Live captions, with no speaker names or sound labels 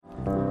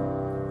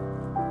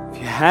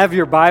have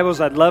your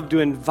Bibles, I'd love to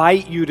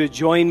invite you to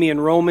join me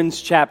in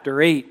Romans chapter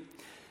 8.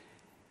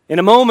 In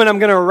a moment, I'm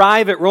going to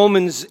arrive at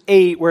Romans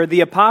 8, where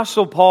the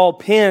Apostle Paul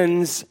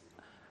pens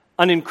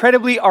an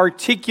incredibly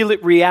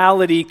articulate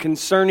reality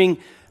concerning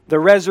the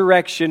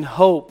resurrection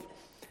hope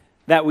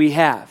that we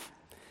have.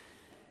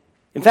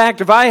 In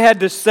fact, if I had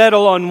to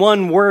settle on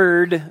one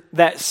word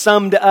that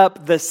summed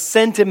up the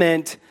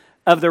sentiment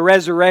of the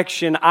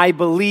resurrection, I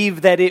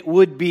believe that it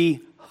would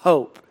be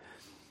hope.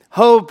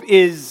 Hope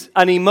is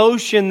an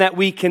emotion that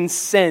we can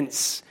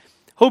sense.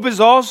 Hope is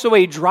also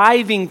a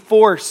driving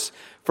force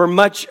for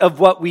much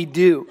of what we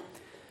do.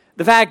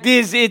 The fact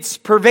is, it's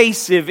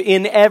pervasive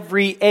in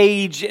every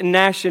age and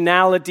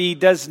nationality.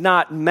 Does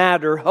not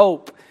matter.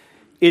 Hope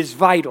is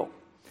vital.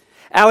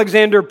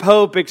 Alexander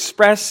Pope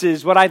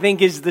expresses what I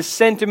think is the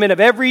sentiment of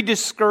every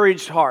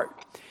discouraged heart.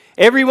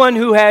 Everyone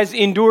who has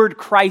endured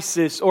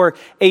crisis or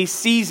a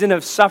season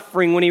of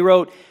suffering, when he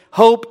wrote,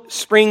 "Hope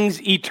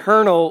springs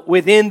eternal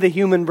within the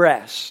human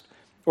breast,"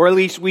 or at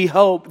least we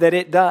hope that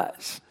it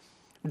does.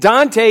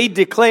 Dante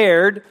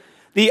declared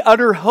the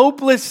utter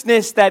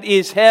hopelessness that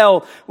is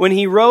hell when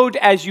he wrote,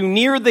 "As you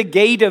near the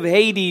gate of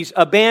Hades,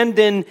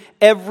 abandon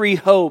every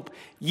hope,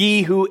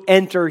 ye who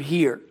enter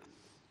here."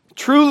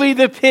 Truly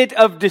the pit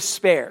of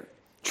despair,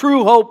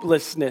 true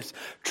hopelessness,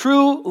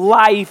 true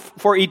life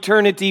for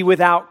eternity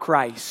without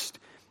Christ.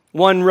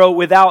 One wrote,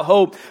 "Without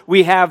hope,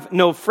 we have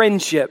no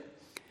friendship.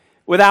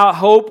 Without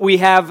hope, we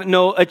have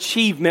no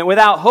achievement.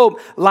 Without hope,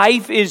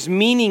 life is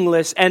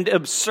meaningless and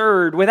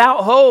absurd.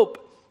 Without hope,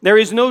 there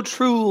is no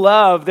true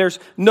love. There's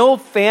no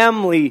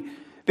family,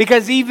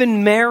 because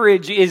even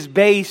marriage is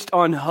based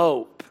on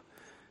hope."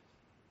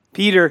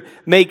 Peter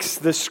makes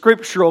the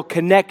scriptural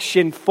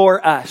connection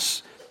for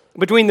us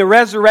between the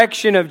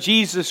resurrection of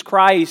Jesus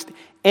Christ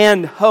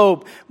and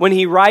hope when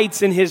he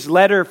writes in his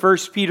letter,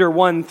 1 Peter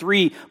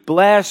 1:3,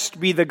 "Blessed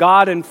be the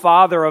God and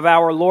Father of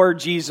our Lord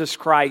Jesus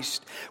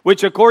Christ,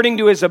 which according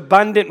to his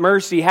abundant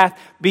mercy hath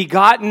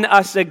begotten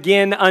us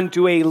again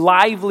unto a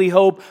lively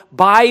hope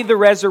by the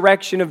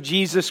resurrection of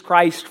Jesus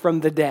Christ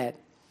from the dead."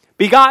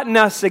 Begotten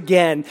us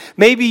again.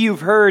 Maybe you've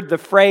heard the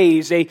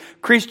phrase, a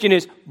Christian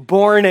is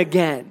born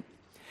again.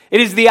 It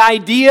is the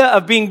idea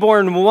of being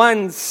born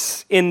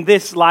once in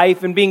this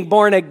life and being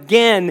born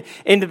again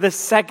into the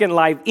second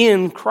life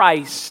in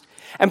Christ.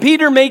 And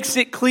Peter makes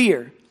it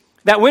clear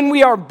that when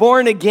we are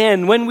born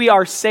again, when we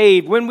are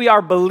saved, when we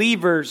are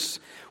believers,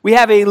 we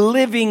have a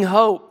living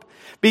hope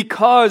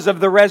because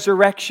of the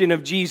resurrection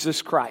of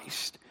Jesus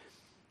Christ.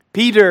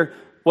 Peter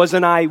was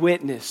an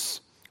eyewitness.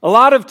 A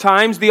lot of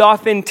times, the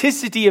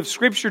authenticity of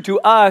Scripture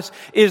to us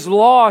is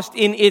lost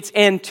in its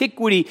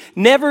antiquity.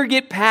 Never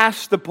get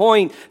past the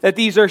point that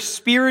these are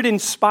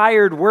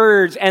Spirit-inspired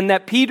words and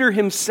that Peter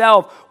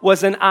himself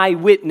was an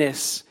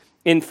eyewitness.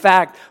 In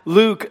fact,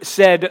 Luke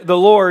said, "The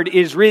Lord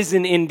is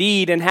risen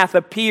indeed and hath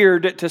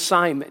appeared to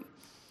Simon."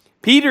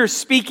 Peter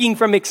speaking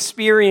from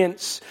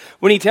experience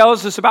when he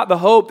tells us about the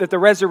hope that the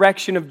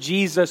resurrection of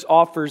Jesus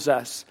offers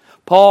us.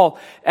 Paul,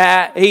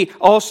 he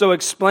also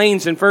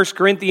explains in 1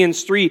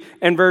 Corinthians 3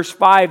 and verse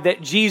 5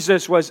 that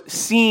Jesus was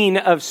seen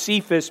of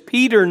Cephas.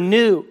 Peter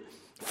knew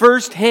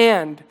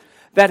firsthand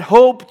that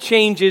hope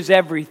changes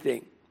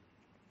everything.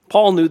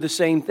 Paul knew the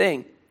same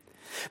thing.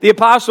 The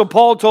Apostle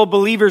Paul told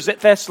believers at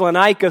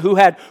Thessalonica who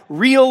had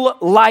real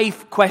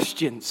life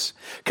questions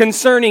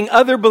concerning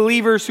other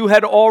believers who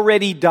had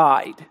already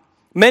died,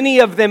 many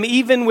of them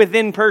even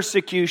within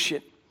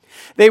persecution.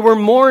 They were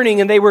mourning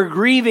and they were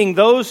grieving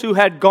those who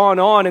had gone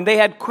on, and they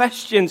had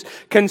questions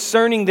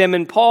concerning them.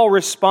 And Paul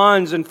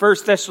responds in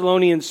 1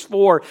 Thessalonians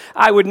 4,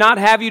 "I would not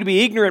have you to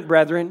be ignorant,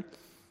 brethren,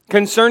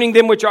 concerning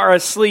them which are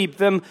asleep,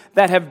 them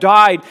that have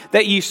died,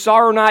 that ye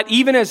sorrow not,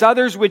 even as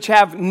others which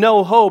have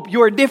no hope."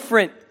 You are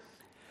different.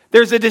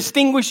 There's a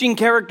distinguishing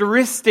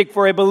characteristic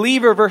for a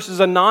believer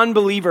versus a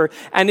non-believer,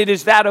 and it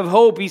is that of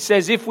hope. He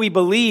says, "If we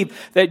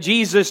believe that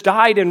Jesus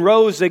died and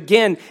rose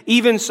again,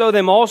 even so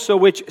them also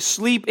which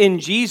sleep in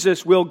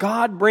Jesus will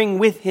God bring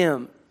with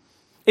him."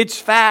 It's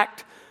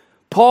fact.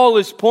 Paul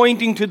is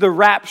pointing to the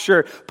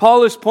rapture.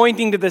 Paul is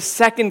pointing to the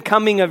second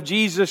coming of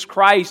Jesus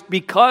Christ.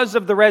 Because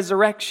of the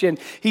resurrection,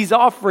 he's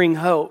offering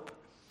hope.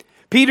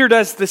 Peter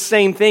does the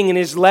same thing in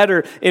his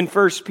letter in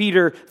 1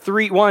 Peter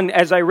 3:1.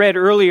 As I read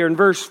earlier in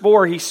verse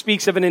 4, he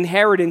speaks of an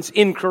inheritance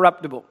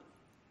incorruptible,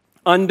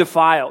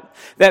 undefiled,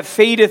 that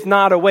fadeth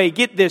not away.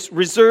 Get this,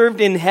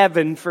 reserved in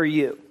heaven for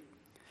you.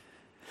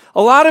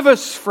 A lot of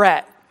us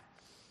fret,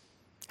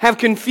 have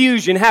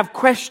confusion, have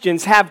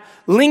questions, have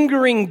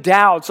lingering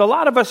doubts. A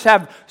lot of us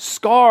have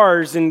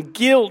scars and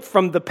guilt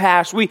from the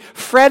past. We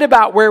fret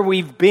about where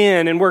we've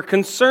been and we're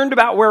concerned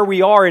about where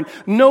we are. And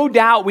no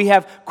doubt we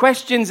have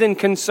questions and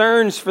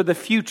concerns for the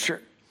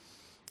future.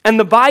 And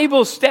the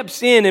Bible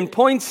steps in and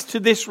points to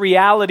this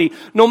reality.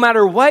 No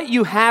matter what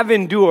you have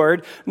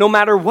endured, no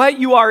matter what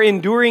you are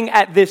enduring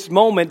at this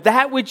moment,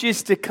 that which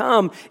is to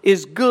come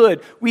is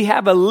good. We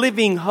have a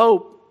living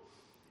hope.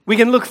 We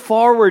can look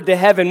forward to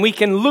heaven. We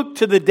can look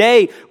to the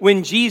day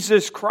when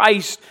Jesus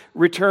Christ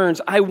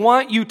returns. I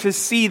want you to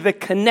see the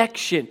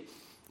connection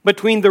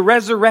between the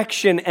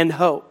resurrection and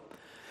hope.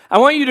 I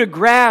want you to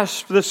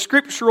grasp the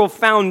scriptural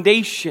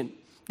foundation,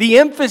 the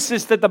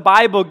emphasis that the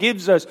Bible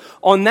gives us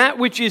on that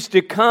which is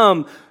to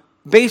come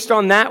based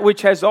on that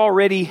which has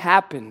already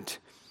happened.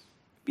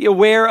 Be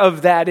aware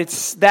of that.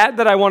 It's that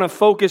I want to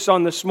focus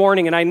on this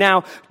morning, and I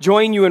now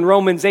join you in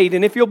Romans 8.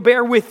 And if you'll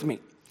bear with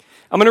me,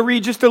 I'm going to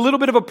read just a little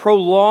bit of a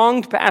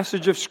prolonged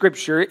passage of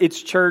Scripture.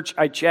 It's church.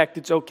 I checked.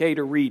 It's okay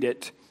to read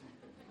it.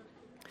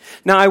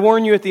 Now, I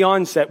warn you at the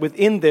onset,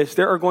 within this,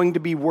 there are going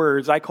to be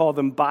words. I call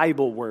them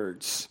Bible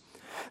words.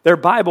 They're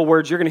Bible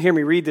words. You're going to hear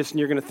me read this, and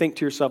you're going to think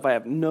to yourself, I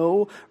have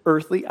no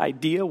earthly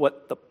idea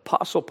what the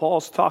Apostle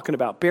Paul's talking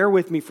about. Bear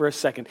with me for a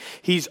second.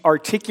 He's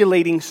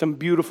articulating some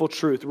beautiful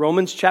truth.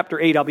 Romans chapter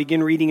 8, I'll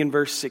begin reading in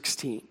verse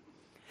 16.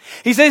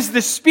 He says,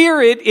 the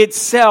Spirit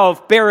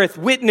itself beareth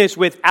witness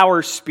with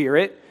our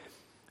spirit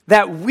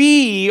that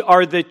we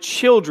are the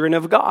children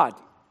of God.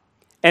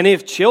 And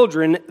if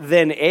children,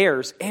 then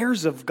heirs,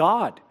 heirs of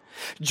God.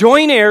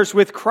 Joint heirs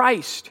with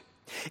Christ.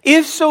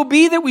 If so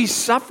be that we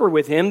suffer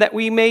with him, that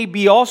we may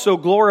be also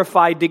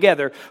glorified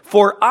together.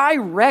 For I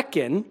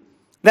reckon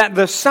that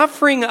the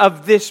suffering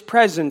of this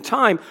present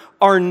time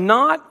are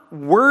not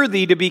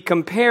worthy to be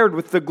compared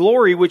with the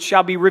glory which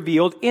shall be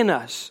revealed in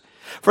us.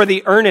 For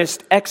the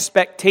earnest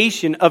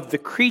expectation of the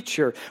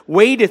creature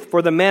waiteth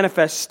for the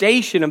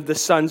manifestation of the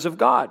sons of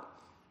God.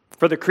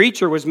 For the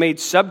creature was made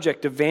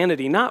subject to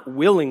vanity, not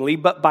willingly,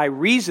 but by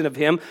reason of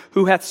him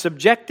who hath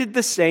subjected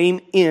the same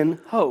in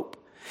hope.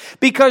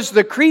 Because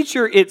the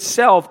creature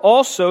itself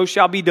also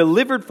shall be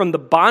delivered from the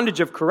bondage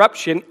of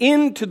corruption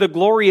into the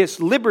glorious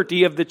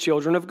liberty of the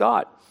children of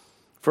God.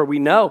 For we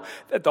know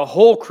that the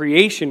whole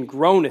creation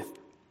groaneth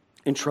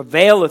and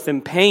travaileth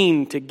in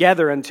pain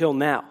together until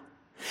now.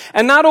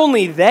 And not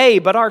only they,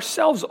 but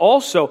ourselves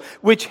also,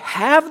 which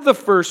have the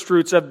first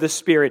fruits of the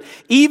Spirit,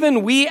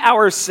 even we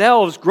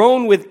ourselves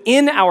groan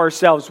within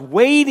ourselves,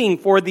 waiting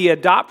for the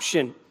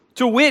adoption,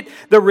 to wit,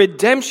 the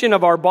redemption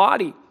of our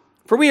body.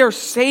 For we are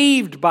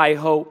saved by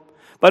hope,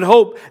 but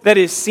hope that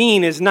is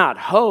seen is not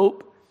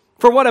hope.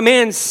 For what a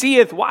man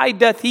seeth, why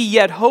doth he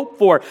yet hope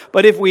for?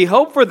 But if we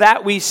hope for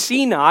that we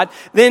see not,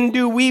 then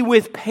do we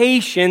with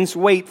patience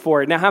wait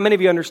for it. Now, how many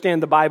of you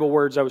understand the Bible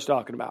words I was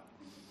talking about?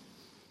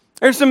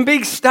 There's some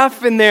big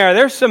stuff in there.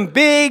 There's some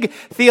big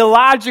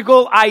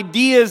theological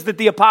ideas that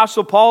the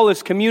Apostle Paul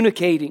is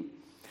communicating.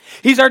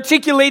 He's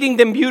articulating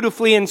them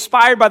beautifully,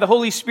 inspired by the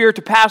Holy Spirit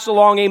to pass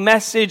along a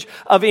message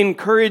of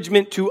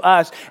encouragement to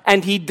us,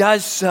 and he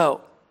does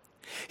so.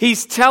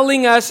 He's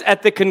telling us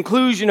at the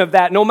conclusion of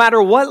that, no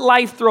matter what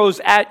life throws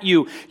at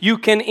you, you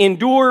can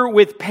endure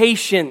with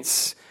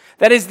patience.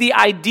 That is the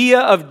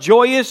idea of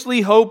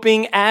joyously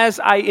hoping as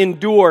I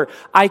endure.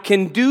 I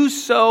can do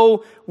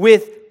so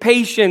with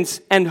patience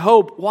and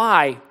hope.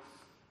 Why?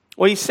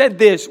 Well, he said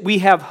this, we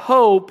have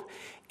hope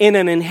in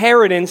an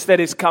inheritance that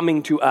is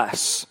coming to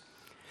us.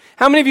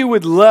 How many of you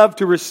would love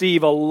to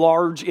receive a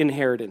large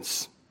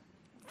inheritance?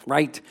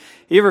 Right?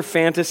 You ever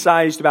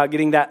fantasized about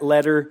getting that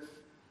letter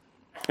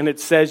and it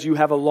says you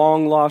have a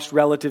long lost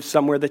relative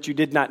somewhere that you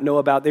did not know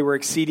about. They were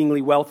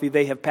exceedingly wealthy.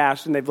 They have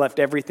passed and they've left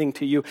everything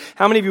to you.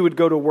 How many of you would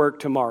go to work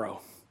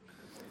tomorrow?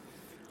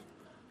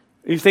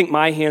 You think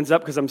my hand's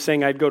up because I'm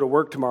saying I'd go to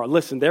work tomorrow.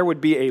 Listen, there would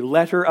be a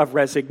letter of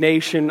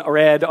resignation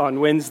read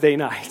on Wednesday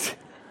night.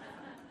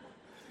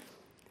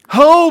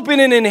 Hope in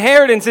an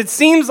inheritance. It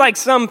seems like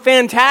some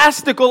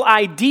fantastical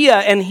idea.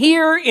 And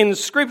here in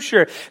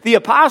Scripture, the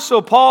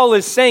Apostle Paul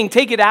is saying,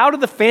 take it out of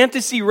the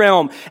fantasy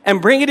realm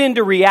and bring it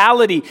into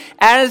reality.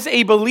 As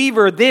a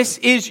believer, this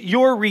is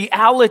your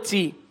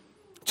reality.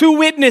 2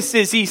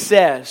 witnesses, he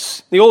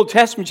says. In the Old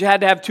Testament, you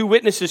had to have 2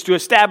 witnesses to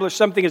establish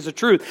something as a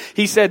truth.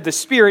 He said, the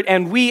Spirit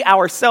and we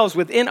ourselves,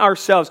 within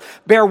ourselves,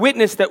 bear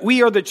witness that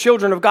we are the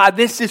children of God.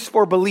 This is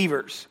for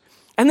believers.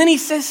 And then he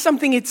says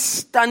something, it's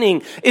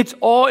stunning. It's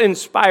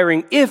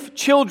awe-inspiring. If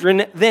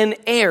children, then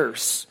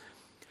heirs.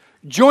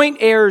 Joint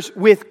heirs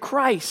with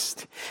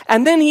Christ.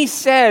 And then he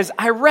says,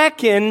 I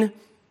reckon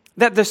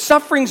that the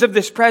sufferings of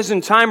this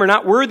present time are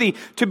not worthy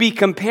to be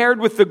compared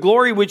with the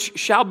glory which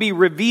shall be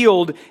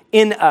revealed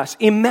in us.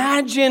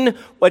 Imagine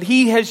what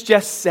he has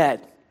just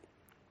said.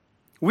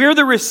 We're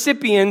the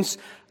recipients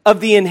of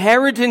the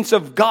inheritance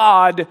of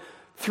God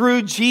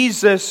through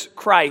Jesus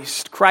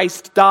Christ.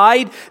 Christ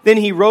died, then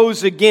he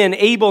rose again,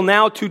 able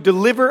now to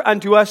deliver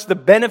unto us the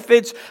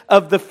benefits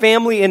of the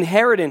family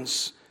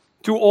inheritance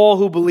to all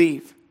who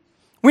believe.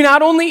 We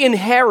not only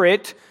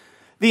inherit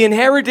the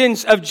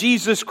inheritance of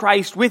Jesus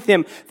Christ with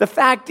him, the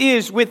fact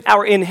is, with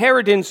our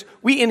inheritance,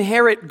 we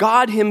inherit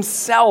God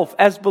himself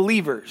as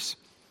believers.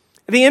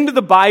 At the end of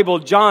the Bible,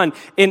 John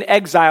in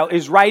exile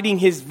is writing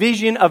his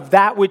vision of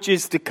that which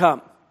is to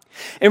come.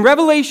 In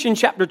Revelation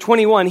chapter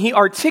 21, he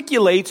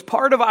articulates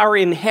part of our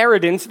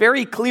inheritance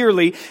very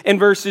clearly in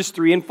verses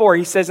 3 and 4.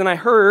 He says, and I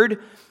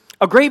heard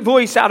a great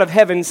voice out of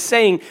heaven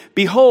saying,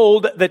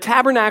 behold, the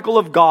tabernacle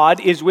of God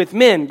is with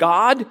men.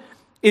 God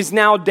is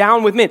now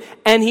down with men,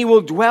 and he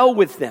will dwell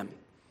with them.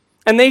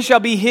 And they shall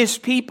be his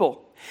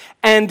people.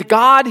 and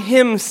God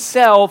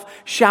himself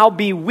shall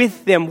be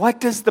with them. What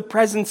does the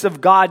presence of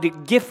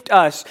God gift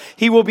us?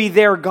 He will be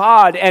their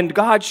God, and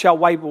God shall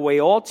wipe away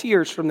all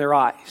tears from their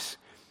eyes.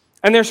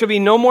 And there shall be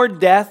no more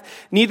death,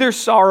 neither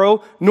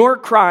sorrow, nor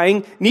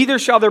crying, neither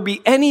shall there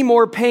be any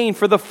more pain,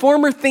 for the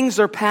former things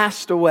are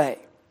passed away.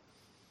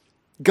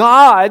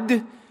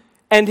 God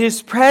and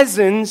his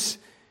presence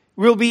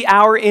will be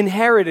our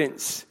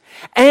inheritance.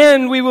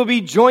 And we will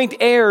be joint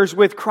heirs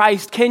with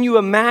Christ. Can you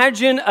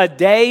imagine a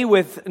day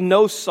with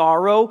no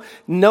sorrow,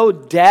 no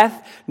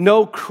death,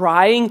 no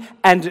crying,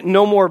 and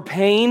no more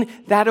pain?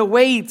 That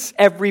awaits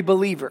every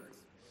believer.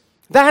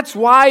 That's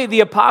why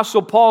the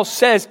Apostle Paul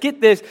says,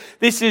 get this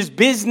is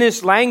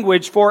business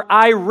language for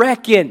I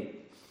reckon.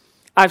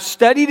 I've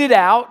studied it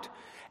out,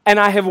 and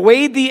I have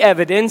weighed the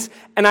evidence,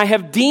 and I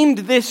have deemed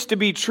this to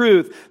be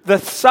truth. The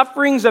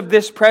sufferings of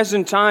this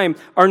present time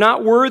are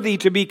not worthy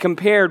to be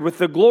compared with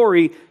the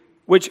glory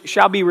which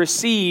shall be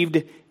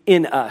received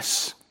in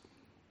us.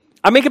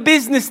 I make a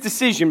business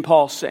decision,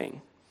 Paul's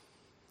saying,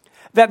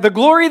 that the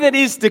glory that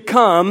is to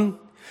come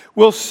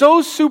will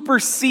so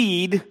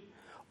supersede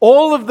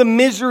all of the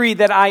misery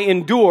that I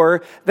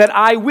endure, that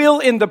I will,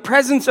 in the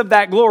presence of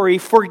that glory,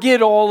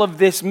 forget all of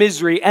this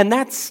misery. And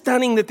that's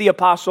stunning that the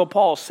Apostle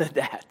Paul said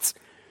that.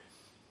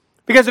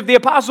 Because if the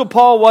Apostle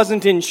Paul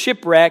wasn't in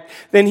shipwreck,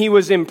 then he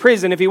was in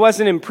prison. If he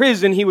wasn't in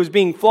prison, he was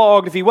being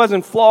flogged. If he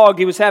wasn't flogged,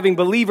 he was having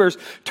believers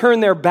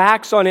turn their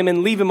backs on him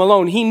and leave him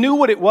alone. He knew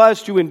what it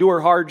was to endure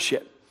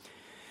hardship.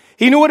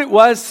 He knew what it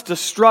was to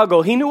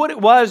struggle. He knew what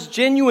it was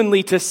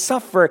genuinely to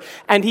suffer.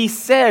 And he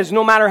says,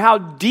 no matter how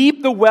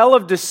deep the well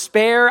of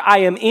despair I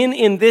am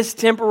in this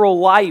temporal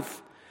life,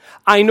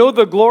 I know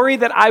the glory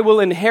that I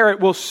will inherit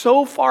will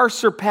so far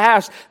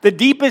surpass the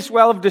deepest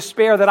well of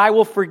despair that I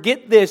will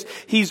forget this.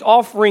 He's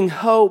offering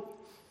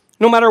hope.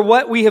 No matter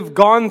what we have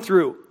gone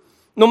through,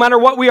 no matter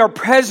what we are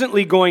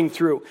presently going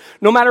through,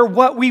 no matter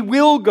what we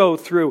will go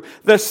through,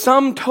 the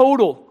sum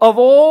total of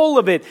all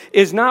of it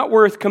is not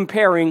worth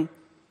comparing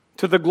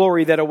to the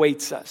glory that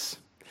awaits us.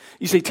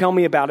 You say, tell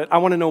me about it. I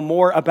want to know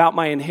more about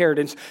my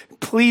inheritance.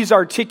 Please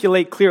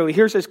articulate clearly.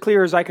 Here's as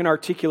clear as I can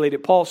articulate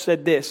it. Paul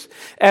said this,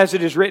 as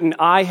it is written,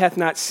 eye hath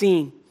not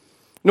seen,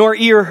 nor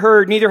ear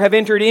heard, neither have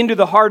entered into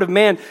the heart of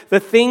man the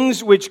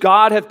things which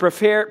God hath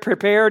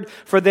prepared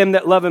for them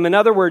that love him. In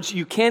other words,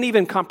 you can't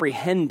even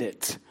comprehend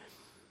it.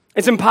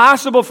 It's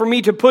impossible for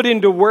me to put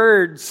into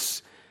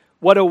words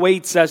what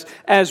awaits us.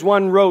 As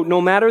one wrote,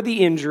 no matter the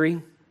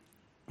injury,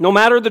 no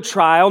matter the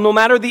trial, no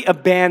matter the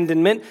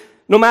abandonment,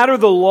 no matter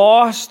the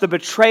loss, the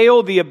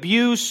betrayal, the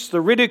abuse, the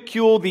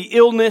ridicule, the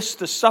illness,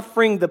 the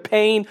suffering, the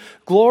pain,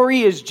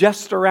 glory is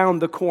just around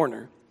the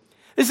corner.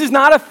 This is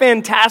not a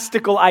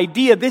fantastical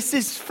idea. This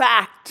is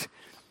fact.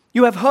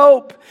 You have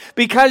hope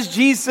because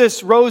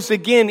Jesus rose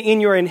again in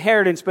your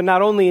inheritance, but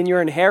not only in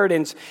your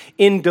inheritance,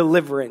 in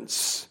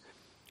deliverance.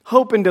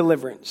 Hope and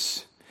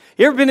deliverance.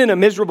 You ever been in a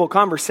miserable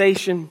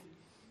conversation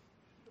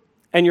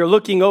and you're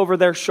looking over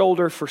their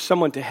shoulder for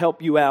someone to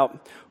help you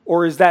out?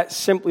 Or is that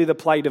simply the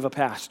plight of a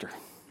pastor?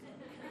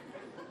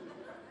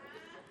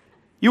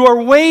 You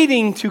are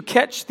waiting to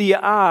catch the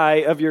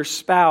eye of your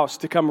spouse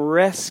to come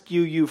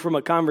rescue you from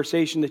a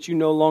conversation that you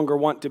no longer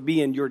want to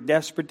be in. You're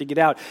desperate to get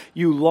out.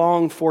 You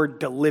long for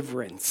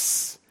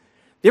deliverance.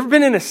 You ever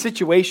been in a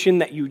situation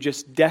that you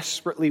just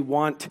desperately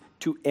want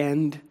to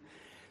end?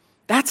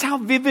 That's how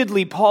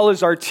vividly Paul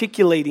is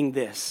articulating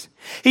this.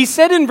 He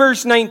said in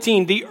verse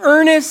 19, the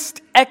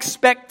earnest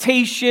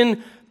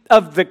expectation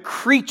of the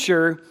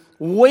creature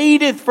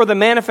waiteth for the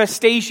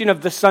manifestation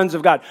of the sons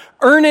of God.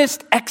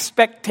 Earnest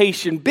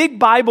expectation. Big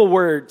Bible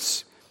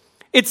words.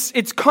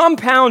 It's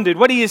compounded.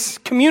 What he is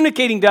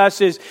communicating to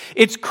us is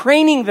it's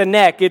craning the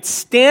neck. It's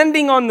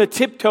standing on the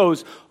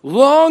tiptoes,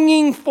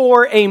 longing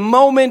for a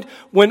moment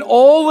when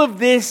all of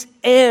this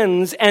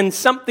ends and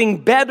something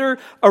better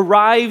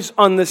arrives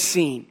on the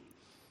scene.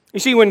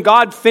 You see, when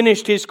God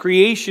finished his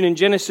creation in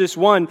Genesis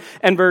 1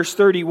 and verse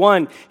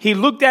 31, he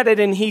looked at it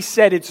and he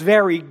said, it's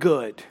very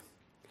good.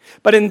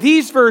 But in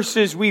these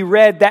verses, we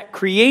read that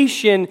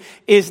creation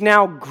is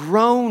now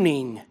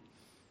groaning.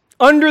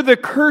 Under the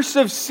curse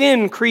of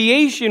sin,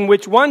 creation,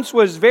 which once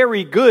was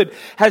very good,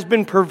 has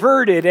been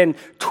perverted and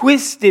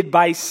twisted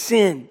by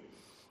sin.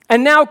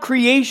 And now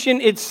creation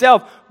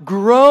itself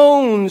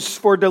groans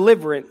for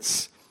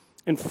deliverance.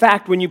 In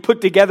fact, when you put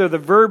together the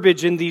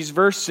verbiage in these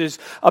verses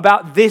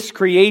about this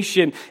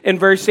creation, in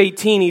verse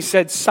 18 he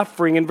said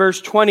suffering. In verse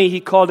 20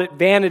 he called it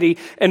vanity.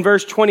 In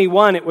verse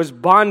 21 it was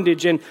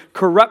bondage and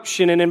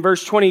corruption. And in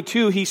verse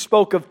 22 he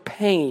spoke of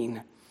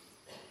pain.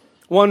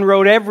 One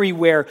wrote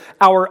everywhere,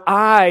 our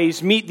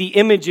eyes meet the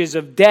images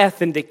of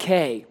death and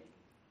decay.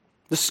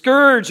 The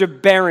scourge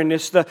of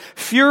barrenness, the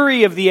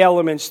fury of the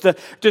elements, the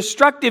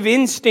destructive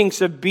instincts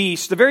of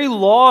beasts, the very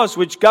laws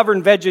which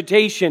govern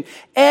vegetation,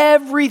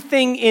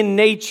 everything in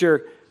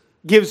nature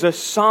gives a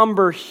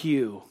somber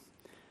hue.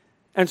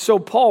 And so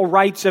Paul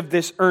writes of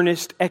this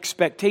earnest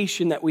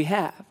expectation that we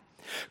have.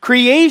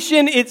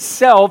 Creation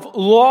itself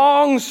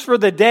longs for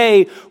the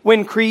day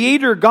when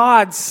Creator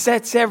God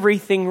sets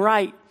everything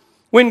right.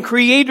 When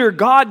Creator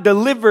God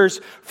delivers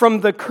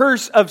from the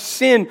curse of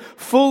sin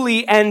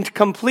fully and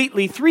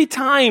completely. 3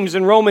 times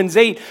in Romans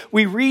 8,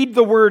 we read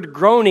the word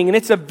groaning, and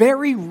it's a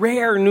very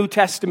rare New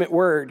Testament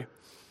word.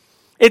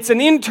 It's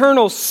an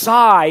internal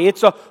sigh.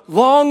 It's a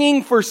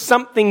longing for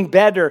something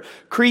better.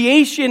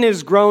 Creation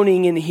is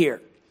groaning in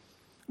here.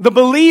 The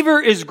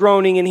believer is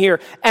groaning in here,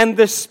 and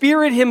the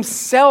Spirit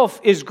Himself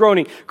is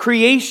groaning.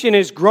 Creation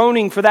is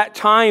groaning for that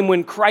time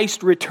when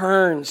Christ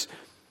returns.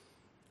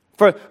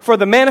 For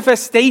the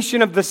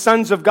manifestation of the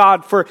sons of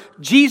God, for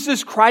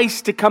Jesus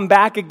Christ to come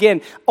back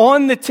again,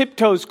 on the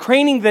tiptoes,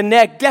 craning the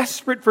neck,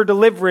 desperate for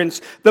deliverance,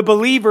 the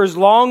believers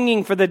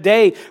longing for the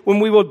day when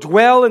we will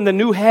dwell in the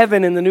new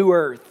heaven and the new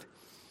earth.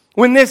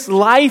 When this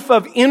life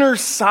of inner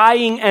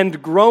sighing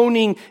and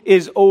groaning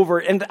is over,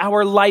 and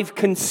our life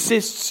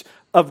consists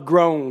of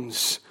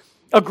groans,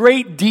 a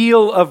great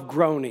deal of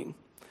groaning,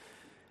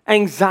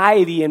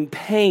 anxiety and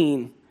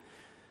pain,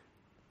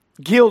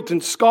 guilt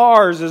and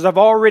scars, as I've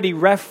already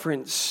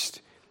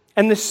referenced,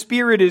 and the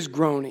Spirit is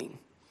groaning.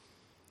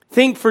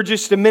 Think for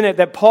just a minute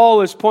that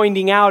Paul is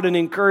pointing out an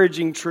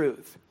encouraging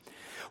truth.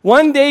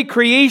 One day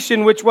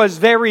creation, which was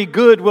very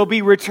good, will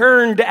be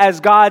returned as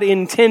God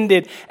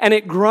intended, and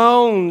it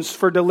groans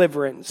for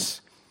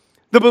deliverance.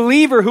 The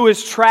believer who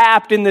is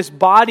trapped in this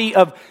body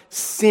of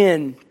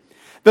sin,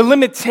 the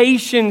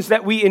limitations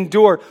that we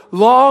endure,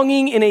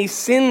 longing in a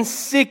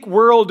sin-sick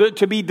world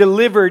to be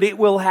delivered, it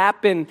will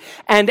happen.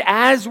 And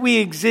as we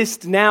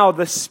exist now,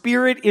 the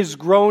Spirit is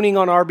groaning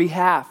on our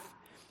behalf.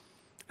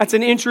 That's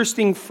an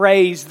interesting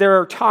phrase. There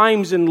are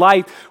times in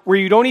life where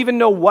you don't even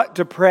know what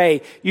to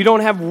pray. You don't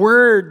have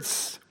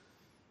words.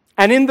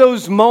 And in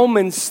those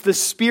moments, the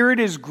Spirit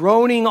is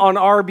groaning on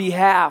our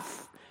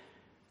behalf.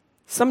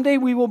 Someday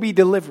we will be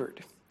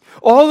delivered.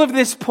 All of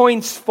this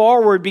points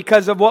forward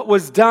because of what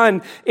was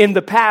done in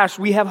the past.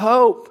 We have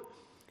hope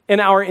in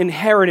our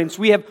inheritance.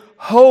 We have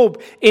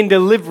hope in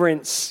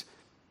deliverance.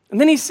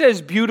 And then he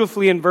says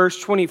beautifully in verse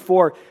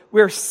 24,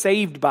 we're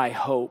saved by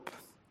hope.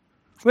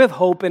 We have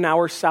hope in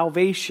our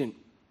salvation.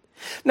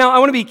 Now, I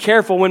want to be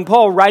careful. When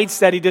Paul writes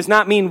that, he does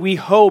not mean we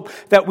hope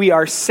that we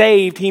are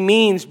saved. He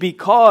means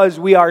because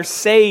we are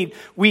saved,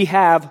 we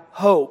have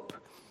hope.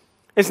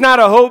 It's not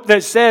a hope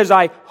that says,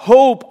 I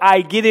hope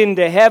I get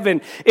into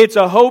heaven. It's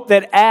a hope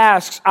that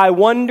asks, I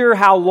wonder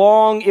how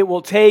long it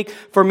will take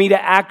for me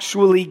to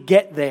actually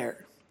get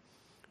there.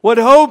 What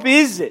hope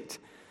is it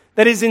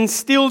that is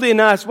instilled in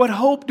us? What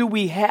hope do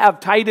we have?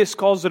 Titus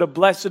calls it a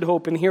blessed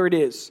hope, and here it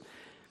is.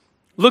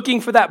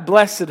 Looking for that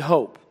blessed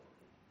hope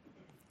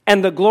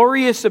and the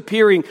glorious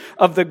appearing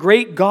of the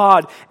great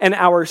God and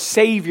our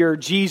Savior,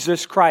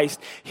 Jesus Christ.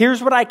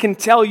 Here's what I can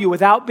tell you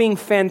without being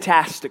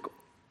fantastical.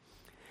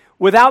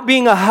 Without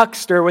being a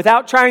huckster,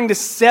 without trying to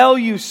sell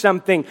you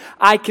something,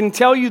 I can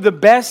tell you the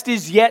best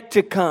is yet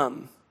to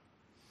come.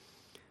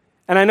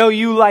 And I know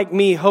you, like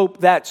me, hope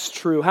that's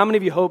true. How many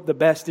of you hope the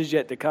best is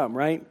yet to come,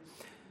 right?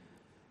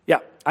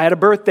 Yeah, I had a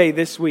birthday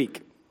this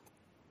week.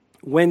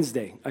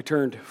 Wednesday, I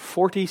turned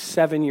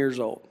 47 years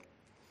old.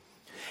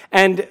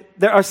 And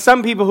there are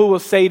some people who will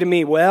say to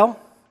me, well,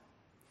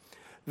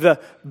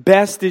 the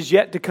best is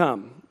yet to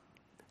come.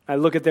 I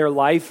look at their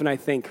life and I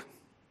think,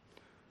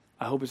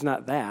 I hope it's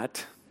not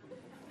that.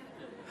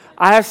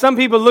 I have some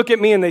people look at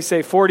me and they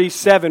say,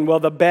 47, well,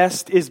 the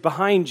best is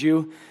behind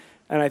you.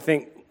 And I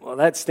think, well,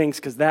 that stinks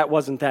because that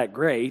wasn't that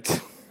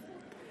great.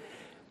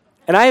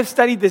 And I have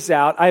studied this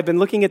out. I have been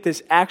looking at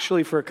this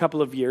actually for a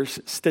couple of years.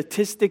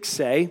 Statistics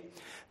say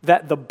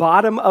that the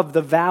bottom of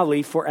the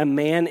valley for a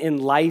man in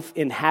life,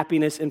 in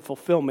happiness, and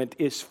fulfillment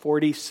is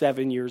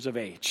 47 years of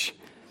age.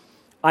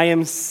 I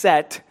am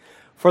set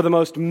for the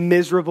most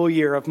miserable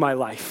year of my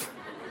life.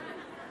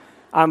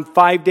 I'm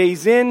 5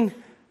 days in.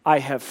 I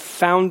have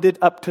found it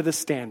up to the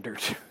standard.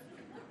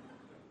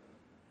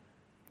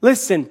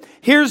 Listen,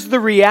 here's the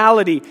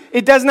reality.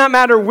 It does not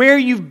matter where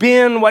you've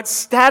been, what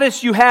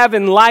status you have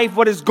in life,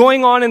 what is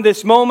going on in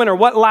this moment, or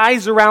what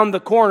lies around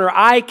the corner.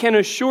 I can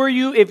assure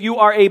you, if you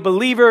are a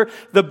believer,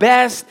 the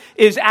best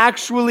is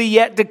actually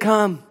yet to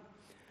come.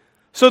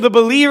 So the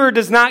believer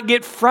does not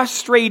get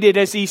frustrated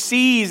as he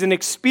sees and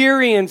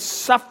experiences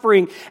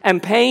suffering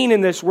and pain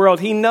in this world.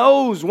 He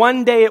knows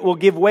one day it will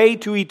give way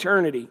to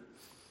eternity.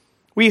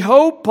 We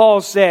hope, Paul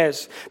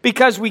says,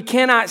 because we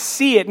cannot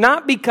see it,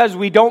 not because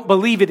we don't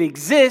believe it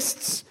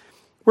exists.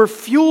 We're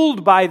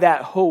fueled by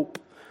that hope.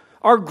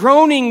 Our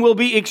groaning will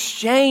be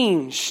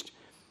exchanged.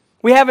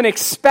 We have an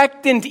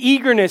expectant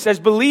eagerness. As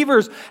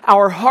believers,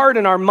 our heart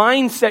and our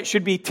mindset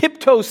should be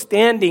tiptoe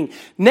standing,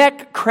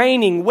 neck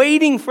craning,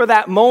 waiting for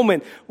that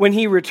moment when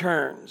He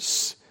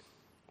returns.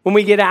 When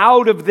we get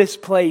out of this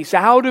place,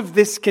 out of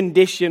this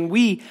condition,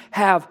 we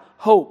have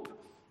hope.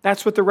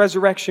 That's what the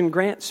resurrection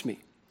grants me.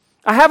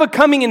 I have a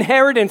coming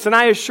inheritance, and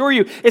I assure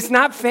you, it's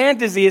not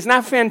fantasy, it's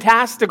not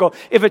fantastical.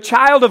 If a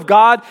child of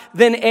God,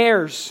 then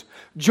heirs.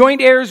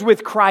 Joint heirs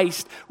with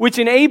Christ, which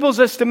enables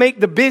us to make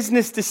the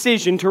business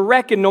decision to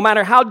reckon no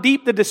matter how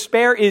deep the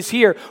despair is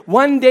here,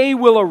 one day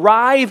will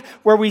arrive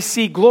where we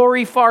see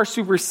glory far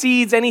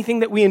supersedes anything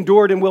that we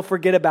endured and we'll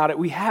forget about it.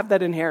 We have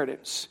that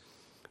inheritance.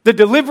 The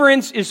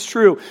deliverance is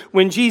true.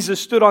 When Jesus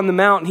stood on the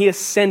mountain, he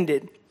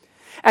ascended.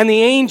 And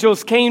the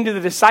angels came to the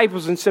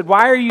disciples and said,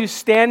 why are you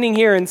standing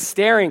here and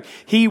staring?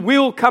 He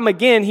will come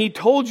again. He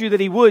told you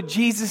that he would.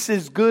 Jesus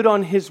is good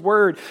on his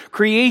word.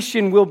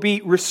 Creation will be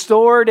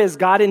restored as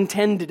God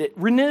intended it,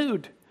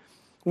 renewed.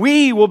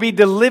 We will be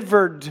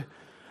delivered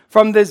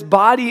from this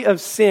body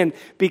of sin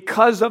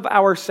because of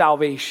our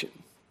salvation.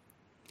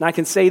 And I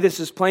can say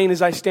this as plain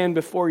as I stand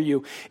before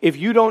you. If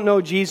you don't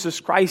know Jesus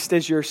Christ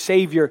as your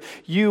Savior,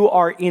 you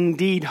are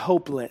indeed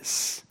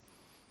hopeless.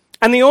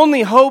 And the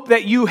only hope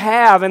that you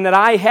have and that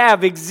I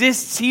have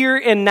exists here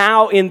and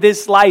now in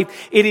this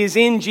life. It is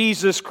in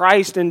Jesus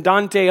Christ. And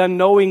Dante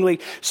unknowingly,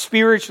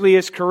 spiritually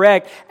is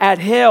correct. At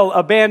hell,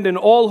 abandon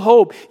all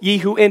hope, ye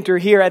who enter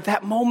here. At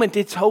that moment,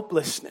 it's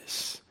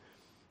hopelessness.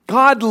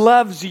 God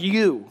loves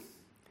you.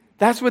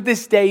 That's what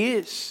this day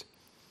is.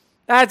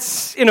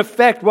 That's, in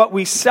effect, what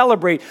we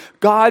celebrate.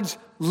 God's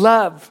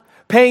love,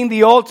 paying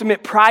the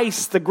ultimate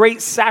price, the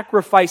great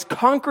sacrifice,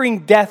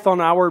 conquering death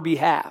on our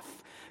behalf.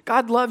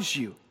 God loves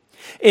you,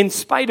 in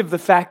spite of the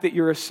fact that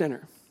you're a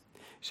sinner.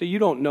 So you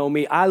don't know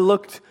me. I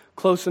looked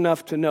close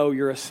enough to know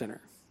you're a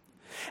sinner.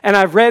 And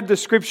I've read the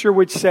scripture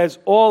which says,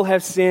 all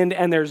have sinned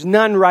and there's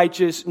none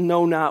righteous,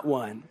 no, not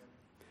one.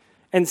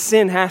 And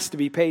sin has to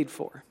be paid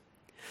for.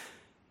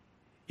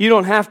 You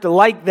don't have to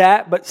like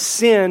that, but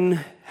sin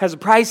has a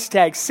price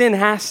tag. Sin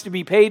has to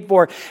be paid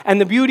for.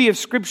 And the beauty of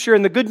Scripture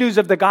and the good news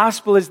of the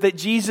gospel is that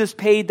Jesus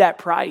paid that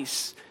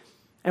price.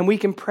 And we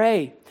can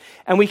pray.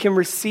 And we can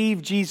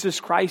receive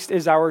Jesus Christ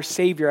as our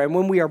Savior. And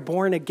when we are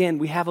born again,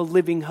 we have a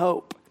living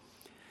hope.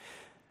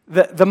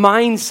 The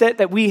mindset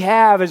that we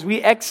have as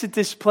we exit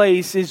this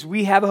place is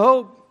we have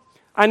hope.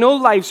 I know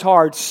life's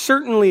hard.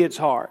 Certainly it's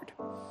hard.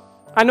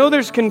 I know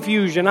there's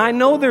confusion. I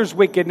know there's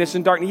wickedness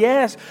and darkness.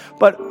 Yes,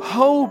 but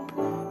hope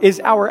is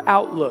our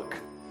outlook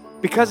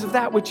because of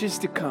that which is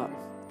to come.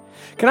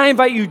 Can I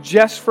invite you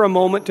just for a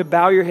moment to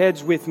bow your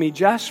heads with me,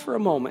 just for a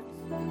moment?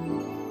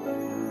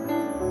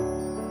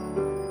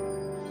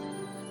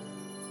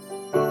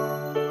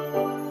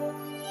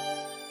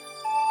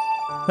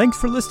 Thanks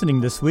for listening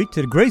this week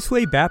to the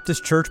Graceway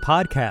Baptist Church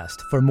podcast.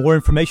 For more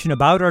information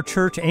about our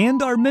church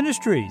and our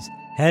ministries,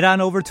 head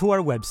on over to our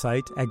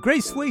website at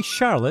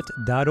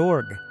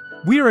gracewaycharlotte.org.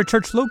 We are a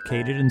church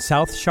located in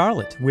South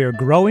Charlotte. We are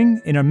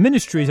growing and our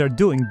ministries are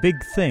doing big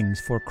things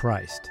for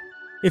Christ.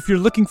 If you're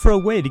looking for a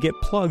way to get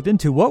plugged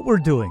into what we're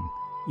doing,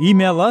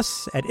 email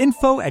us at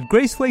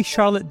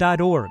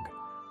info@gracewaycharlotte.org.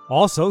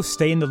 Also,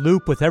 stay in the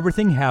loop with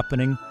everything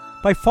happening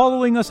by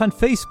following us on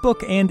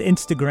Facebook and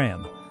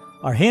Instagram.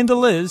 Our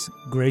handle is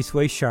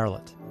Graceway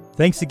Charlotte.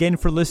 Thanks again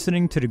for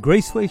listening to the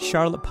Graceway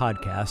Charlotte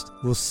podcast.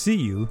 We'll see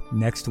you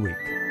next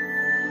week.